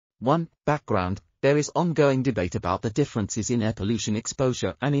1. Background. There is ongoing debate about the differences in air pollution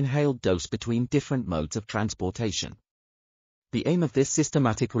exposure and inhaled dose between different modes of transportation. The aim of this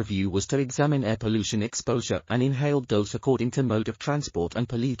systematic review was to examine air pollution exposure and inhaled dose according to mode of transport and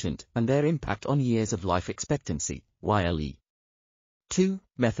pollutant and their impact on years of life expectancy, YLE. 2.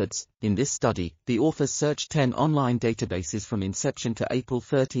 Methods. In this study, the authors searched 10 online databases from inception to April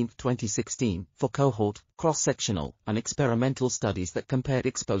 13, 2016, for cohort, cross-sectional, and experimental studies that compared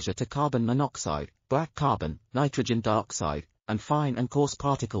exposure to carbon monoxide, black carbon, nitrogen dioxide, and fine and coarse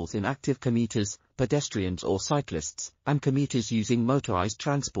particles in active commuters, pedestrians or cyclists, and commuters using motorized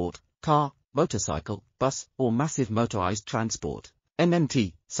transport, car, motorcycle, bus, or massive motorized transport,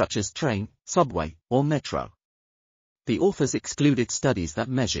 MMT, such as train, subway, or metro. The authors excluded studies that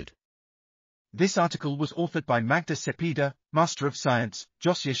measured. This article was authored by Magda Cepeda, Master of Science,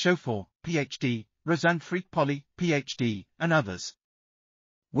 Josje Schoufour, PhD, Rosanne Freak-Poli, PhD, and others.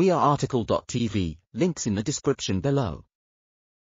 We are RTCLTV, links in the description below.